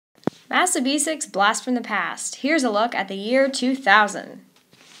Massabesic's Blast from the Past. Here's a look at the year 2000.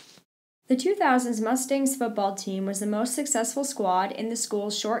 The 2000s Mustangs football team was the most successful squad in the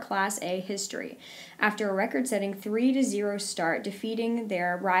school's short Class A history. After a record-setting 3-0 start defeating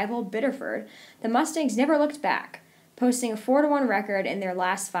their rival Biddeford, the Mustangs never looked back, posting a 4-1 record in their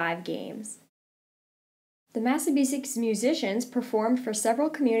last 5 games. The Massabesic musicians performed for several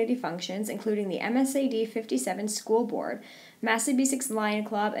community functions, including the MSAD 57 School Board, Massabesic's Lion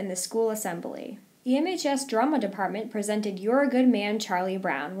Club, and the School Assembly. The MHS Drama Department presented You're a Good Man, Charlie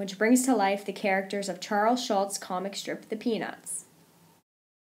Brown, which brings to life the characters of Charles Schulz's comic strip The Peanuts.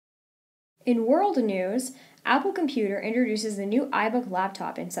 In world news, Apple Computer introduces the new iBook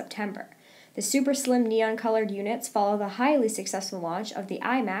laptop in September. The super slim neon-colored units follow the highly successful launch of the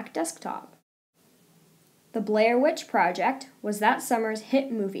iMac desktop. The Blair Witch Project was that summer's hit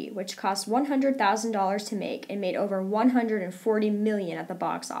movie, which cost $100,000 to make and made over $140 million at the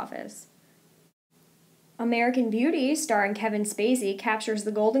box office. American Beauty, starring Kevin Spacey, captures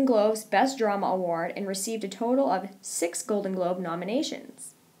the Golden Globe's Best Drama Award and received a total of 6 Golden Globe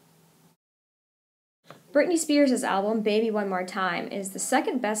nominations. Britney Spears' album Baby One More Time is the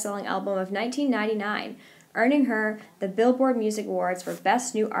second best-selling album of 1999, earning her the Billboard Music Awards for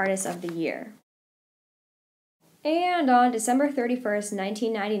Best New Artist of the Year. And on December 31st,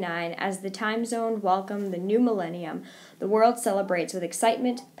 1999, as the time zone welcomed the new millennium, the world celebrates with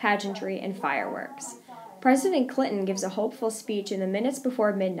excitement, pageantry, and fireworks. President Clinton gives a hopeful speech in the minutes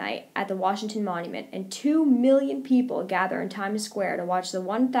before midnight at the Washington Monument, and 2 million people gather in Times Square to watch the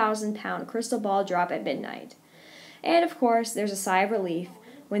 1,000-pound crystal ball drop at midnight. And of course, there's a sigh of relief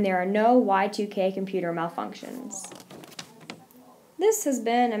when there are no Y2K computer malfunctions. This has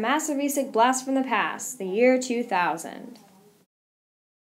been a Massabesic Blast from the Past, the year 2000.